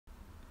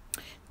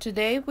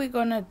Today we're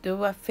gonna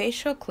do a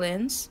facial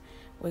cleanse.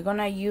 We're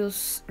gonna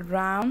use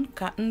round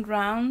cotton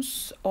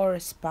rounds or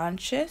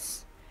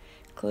sponges,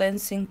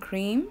 cleansing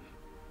cream,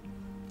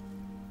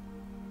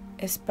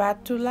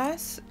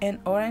 spatulas, and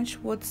orange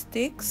wood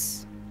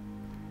sticks.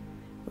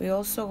 We're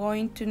also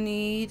going to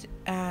need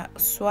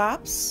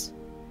swabs,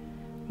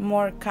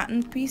 more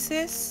cotton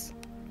pieces,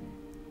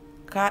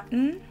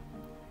 cotton,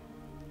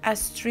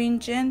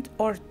 astringent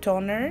or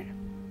toner.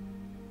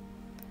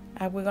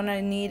 We're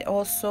gonna need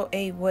also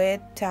a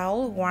wet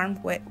towel,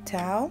 warm wet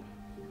towel.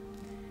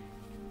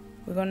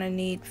 We're gonna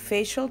need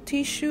facial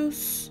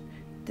tissues,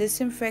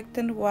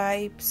 disinfectant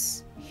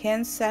wipes,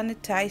 hand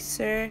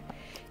sanitizer,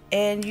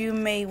 and you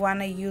may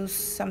wanna use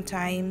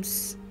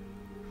sometimes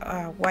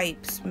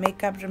wipes,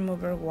 makeup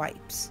remover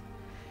wipes.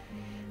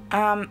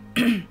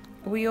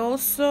 We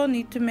also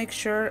need to make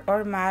sure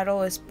our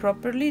model is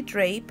properly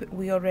draped.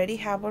 We already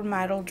have our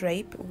model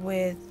draped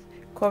with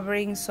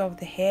coverings of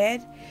the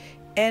head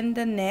and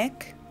the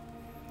neck.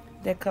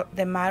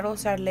 The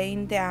models are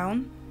laying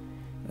down.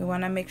 We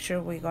want to make sure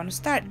we're going to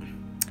start.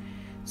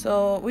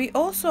 So we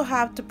also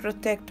have to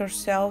protect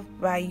ourselves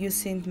by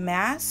using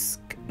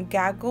masks,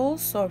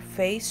 goggles or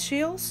face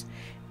shields,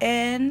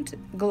 and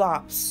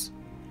gloves.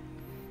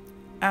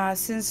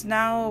 Since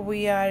now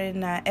we are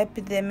in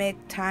epidemic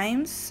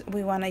times,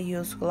 we want to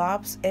use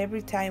gloves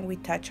every time we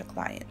touch a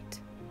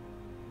client.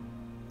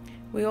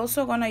 We're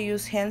also going to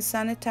use hand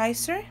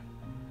sanitizer.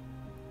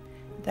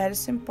 That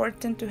is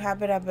important to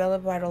have it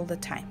available at all the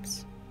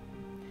times.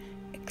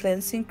 A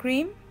cleansing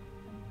cream.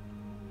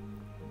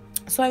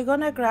 So I'm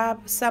gonna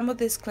grab some of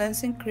this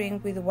cleansing cream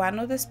with one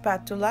of the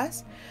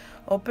spatulas,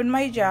 open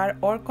my jar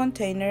or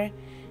container,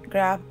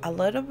 grab a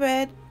little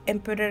bit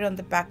and put it on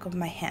the back of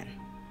my hand.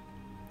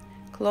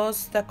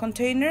 Close the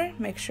container,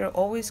 make sure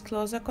always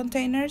close the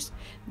containers.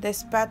 The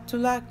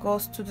spatula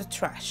goes to the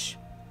trash.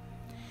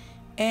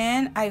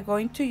 And I'm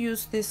going to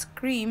use this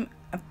cream,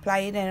 apply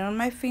it on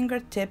my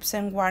fingertips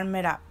and warm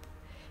it up,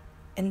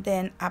 and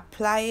then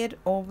apply it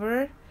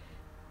over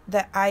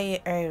the eye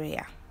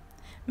area.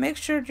 Make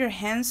sure your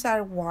hands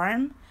are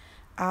warm.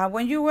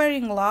 When you're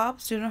wearing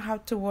gloves, you don't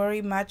have to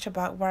worry much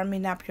about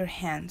warming up your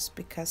hands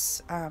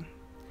because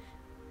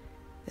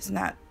it's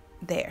not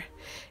there.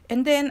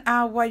 And then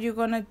what you're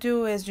gonna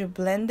do is you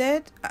blend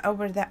it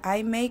over the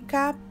eye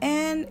makeup,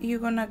 and you're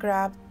gonna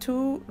grab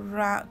two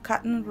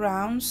cotton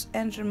rounds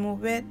and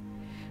remove it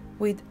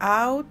with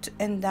out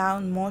and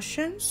down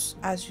motions,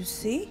 as you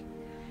see,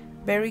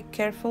 very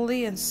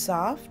carefully and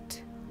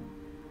soft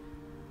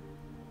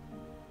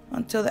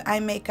until the eye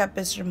makeup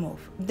is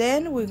removed.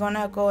 Then we're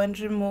gonna go and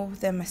remove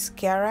the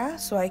mascara,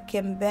 so I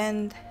can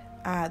bend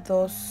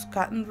those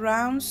cotton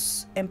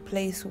rounds and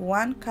place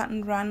one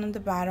cotton round on the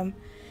bottom,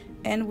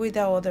 and with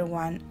the other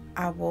one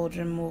I will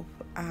remove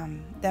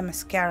the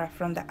mascara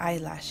from the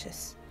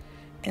eyelashes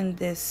in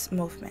this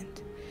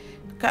movement.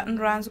 Cotton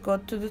rounds go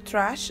to the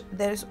trash.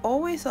 There's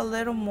always a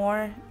little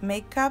more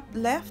makeup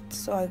left,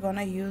 so I'm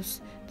gonna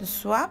use the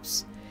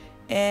swabs,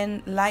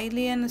 and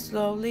lightly and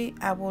slowly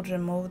I will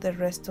remove the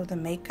rest of the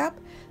makeup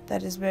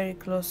that is very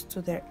close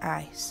to their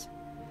eyes.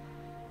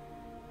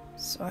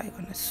 So I'm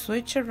gonna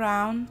switch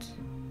around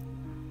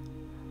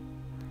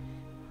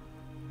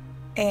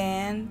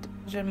and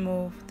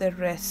remove the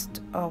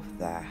rest of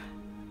the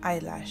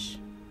eyelash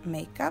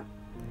makeup.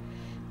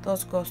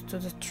 Those goes to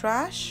the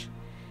trash.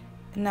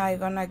 Now I'm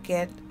gonna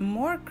get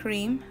more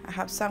cream. I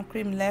have some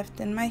cream left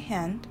in my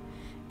hand,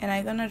 and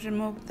I'm gonna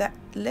remove the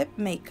lip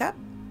makeup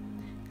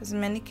because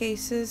in many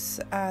cases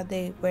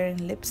they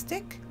wearing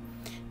lipstick,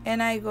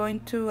 and I'm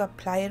going to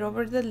apply it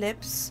over the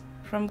lips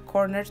from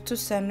corner to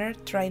center.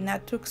 Try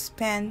not to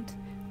expand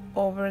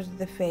over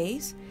the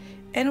face,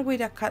 and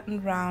with a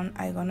cotton round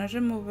I'm gonna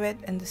remove it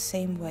in the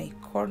same way,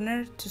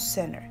 corner to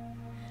center.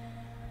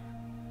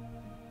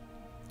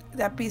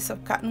 That piece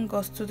of cotton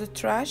goes to the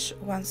trash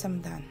once I'm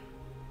done.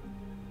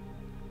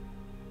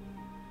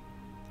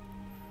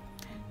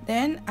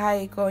 Then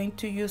I'm going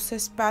to use a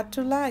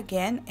spatula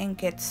again and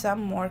get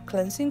some more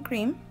cleansing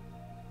cream.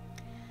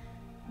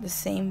 The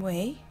same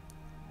way.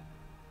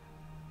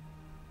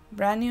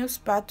 Brand new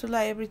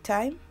spatula every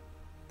time.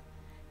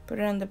 Put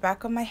it on the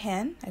back of my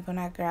hand. I'm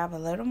gonna grab a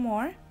little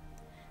more.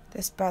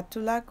 The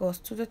spatula goes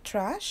to the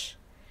trash,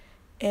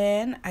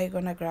 and I'm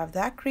gonna grab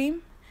that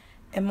cream,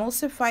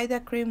 emulsify the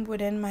cream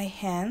within my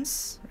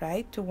hands,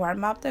 right, to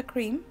warm up the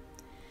cream,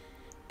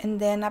 and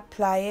then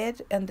apply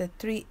it in the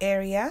three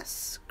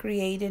areas,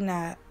 creating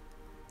a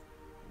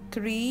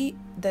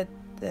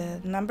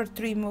the number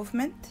 3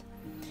 movement.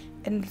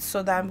 And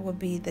so that would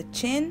be the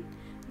chin,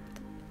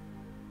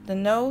 the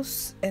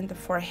nose, and the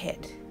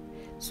forehead.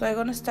 So I'm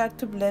gonna start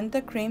to blend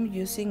the cream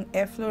using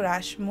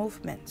effleurage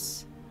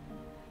movements.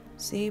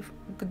 See,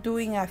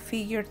 doing a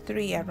figure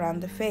 3 around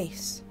the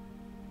face.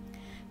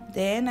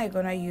 Then I'm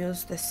gonna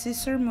use the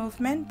scissor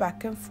movement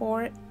back and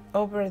forth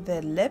over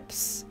the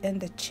lips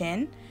and the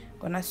chin.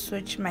 Gonna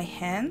switch my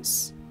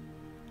hands.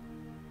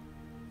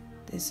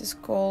 This is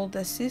called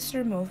the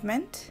scissor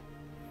movement,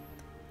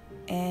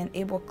 and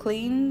it will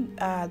clean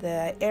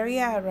the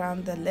area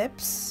around the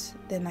lips.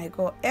 Then I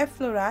go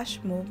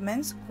effleurage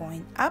movements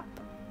going up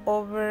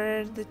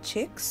over the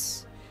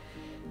cheeks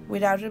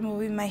without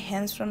removing my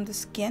hands from the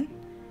skin.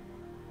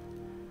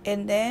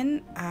 And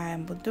then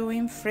I'm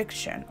doing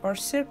friction or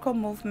circle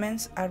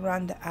movements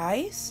around the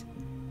eyes,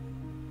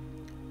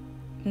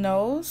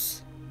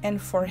 nose, and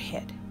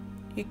forehead.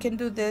 You can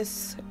do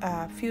this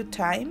a few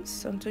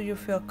times until you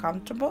feel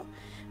comfortable.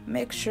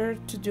 Make sure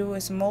to do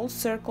small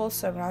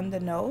circles around the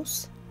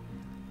nose.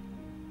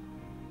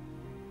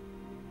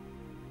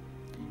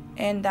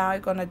 And now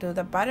I'm gonna do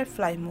the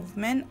butterfly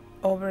movement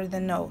over the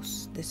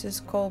nose. This is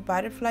called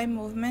butterfly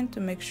movement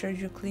to make sure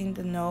you clean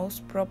the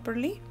nose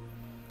properly.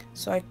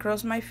 So I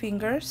cross my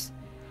fingers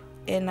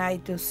and I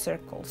do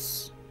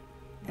circles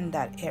in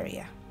that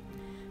area.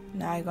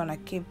 Now I'm gonna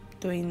keep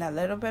doing a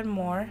little bit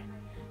more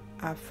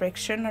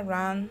friction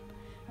around.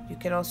 You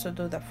can also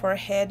do the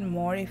forehead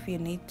more if you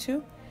need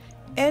to.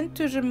 And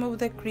to remove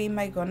the cream,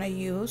 I'm gonna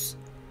use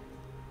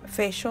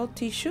facial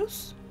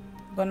tissues.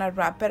 I'm gonna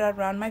wrap it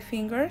around my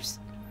fingers,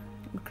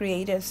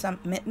 created some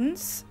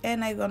mittens,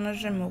 and I'm gonna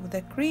remove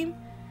the cream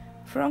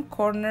from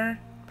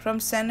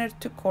center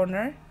to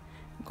corner,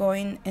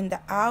 going in the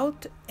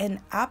out and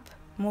up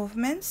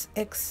movements,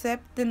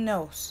 except the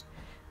nose.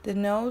 The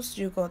nose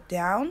you go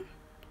down,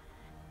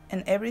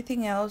 and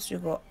everything else you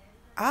go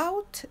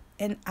out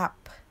and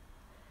up.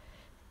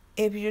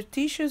 If your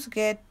tissues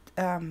get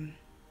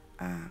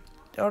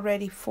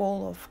already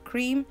full of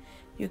cream,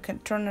 you can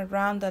turn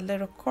around a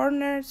little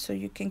corner so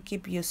you can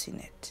keep using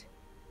it,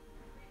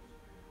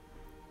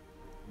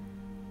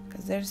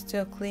 because there's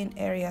still clean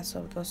areas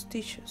of those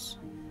tissues.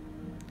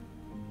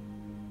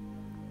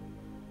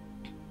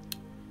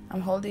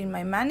 I'm holding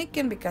my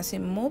mannequin because it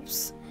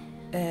moves,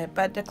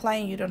 but the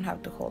client, you don't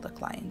have to hold the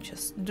client,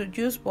 just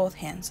use both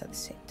hands at the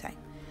same time.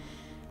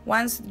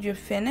 Once you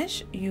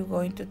finish, you're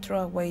going to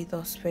throw away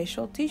those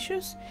facial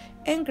tissues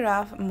and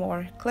grab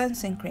more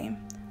cleansing cream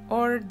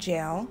or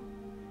gel,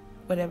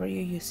 whatever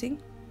you're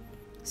using.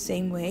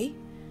 Same way,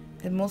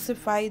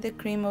 emulsify the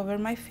cream over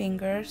my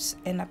fingers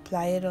and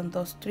apply it on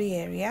those 3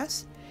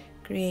 areas,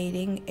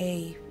 creating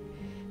a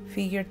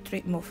figure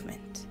 3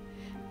 movement.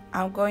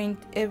 I'm going,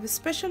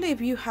 especially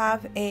if you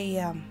have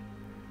a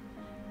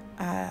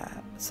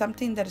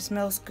something that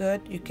smells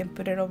good, you can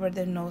put it over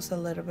their nose a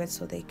little bit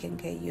so they can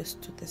get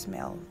used to the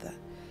smell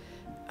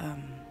of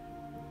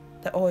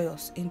the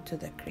oils into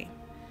the cream.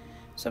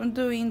 So I'm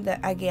doing the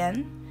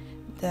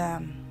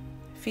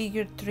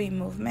figure 3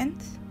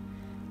 movement,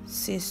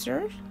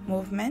 scissor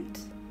movement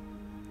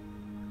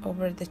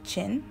over the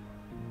chin,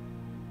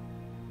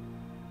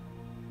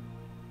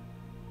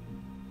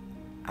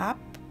 up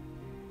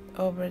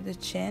over the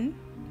chin.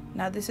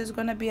 Now this is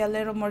going to be a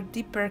little more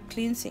deeper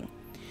cleansing.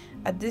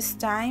 At this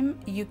time,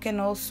 you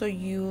can also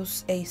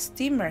use a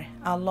steamer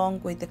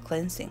along with the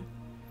cleansing.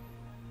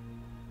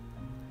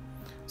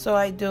 So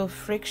I do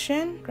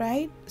friction,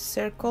 right?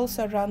 Circles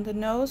around the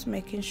nose,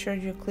 making sure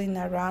you clean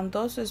around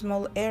those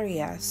small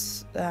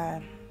areas.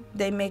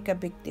 They make a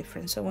big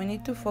difference. So we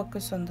need to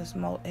focus on the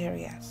small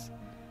areas.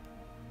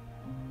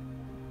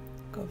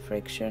 Go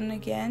friction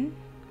again.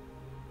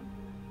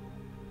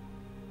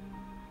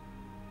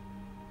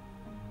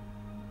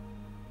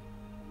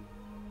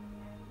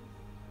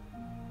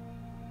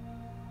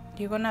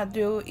 You're gonna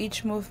do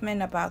each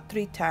movement about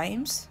 3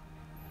 times.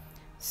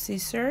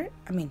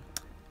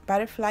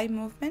 Butterfly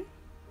movement.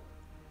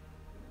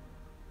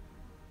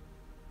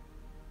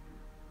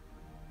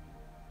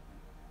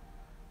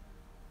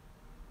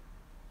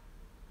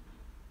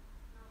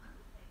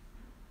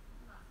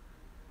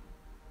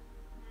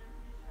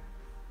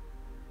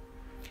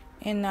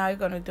 And now you're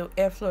gonna do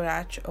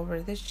effleurage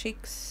over the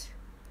cheeks,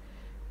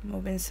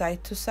 moving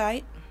side to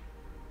side,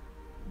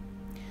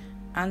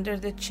 under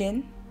the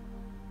chin.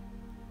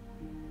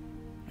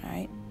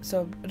 Right?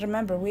 So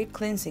remember, we're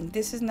cleansing.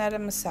 This is not a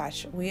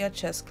massage. We are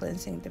just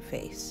cleansing the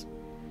face.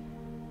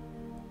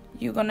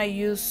 You're gonna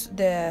use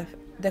the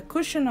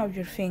cushion of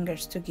your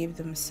fingers to give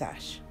the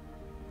massage.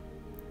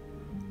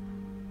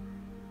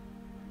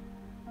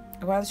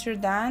 Once you're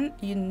done,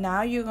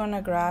 now you're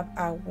gonna grab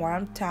a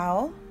warm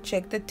towel,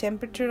 check the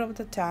temperature of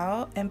the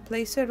towel, and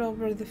place it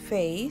over the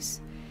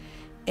face,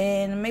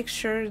 and make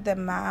sure the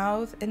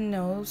mouth and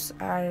nose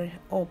are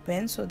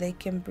open so they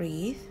can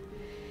breathe.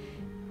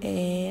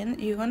 And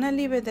you're gonna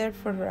leave it there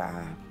for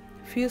a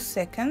few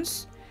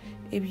seconds.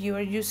 If you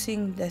are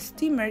using the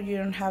steamer, you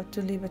don't have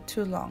to leave it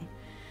too long.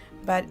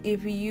 But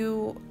if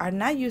you are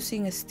not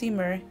using a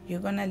steamer, you're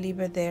gonna leave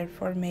it there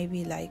for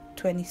maybe like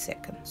 20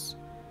 seconds.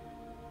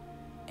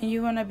 And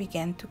you're gonna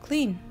begin to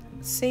clean.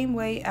 Same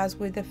way as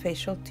with the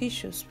facial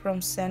tissues,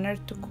 from center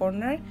to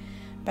corner.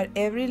 But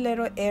every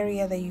little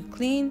area that you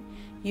clean,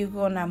 you're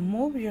gonna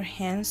move your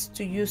hands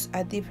to use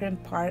a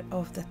different part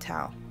of the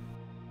towel.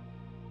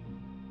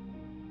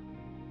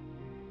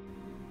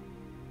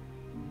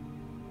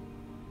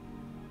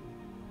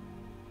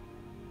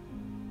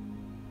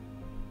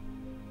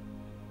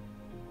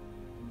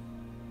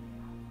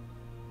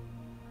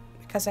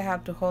 because I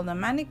have to hold the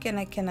mannequin.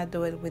 I cannot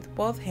do it with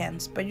both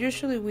hands, but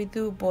usually we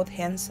do both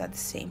hands at the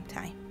same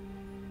time.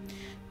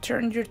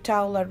 Turn your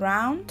towel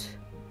around,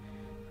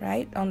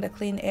 right, on the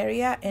clean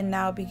area, and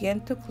now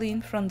begin to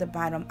clean from the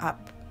bottom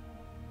up.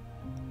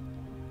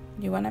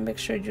 You want to make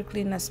sure you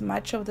clean as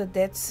much of the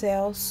dead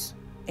cells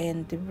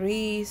and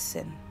debris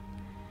and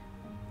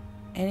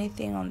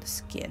anything on the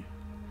skin.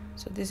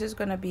 So this is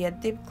going to be a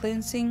deep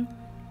cleansing,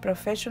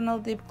 professional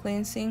deep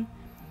cleansing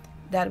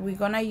that we're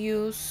going to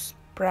use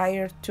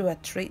prior to a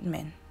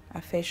treatment,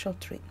 a facial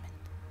treatment.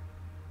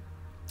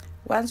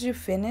 Once you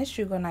finish,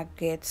 you're going to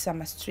get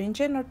some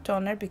astringent or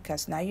toner,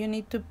 because now you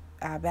need to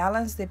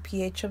balance the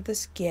pH of the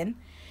skin.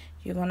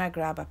 You're going to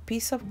grab a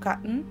piece of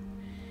cotton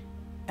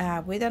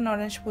with an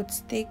orange wood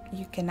stick.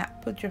 You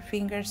cannot put your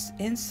fingers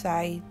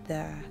inside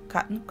the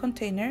cotton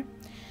container.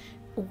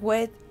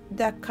 Wet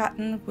the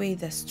cotton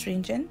with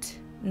astringent,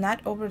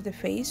 not over the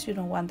face. You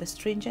don't want the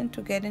astringent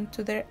to get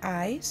into their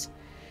eyes.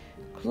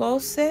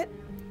 Close it,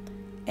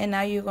 and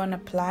now you're going to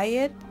apply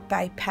it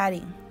by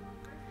patting.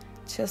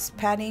 Just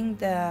patting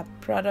the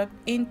product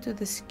into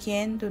the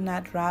skin. Do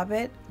not rub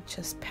it,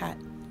 just pat.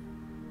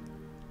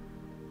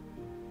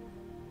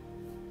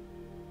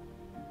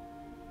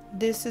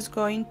 This is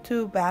going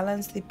to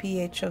balance the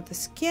pH of the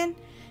skin,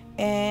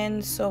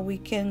 and so we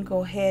can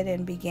go ahead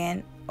and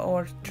begin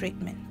our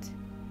treatment.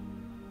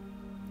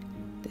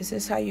 This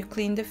is how you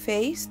clean the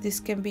face. This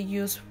can be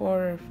used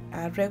for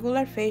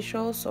regular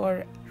facials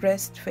or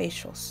rest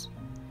facials.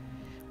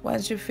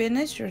 Once you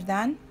finish, you're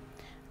done.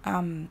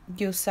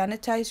 You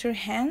sanitize your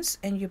hands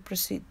and you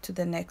proceed to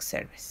the next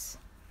service.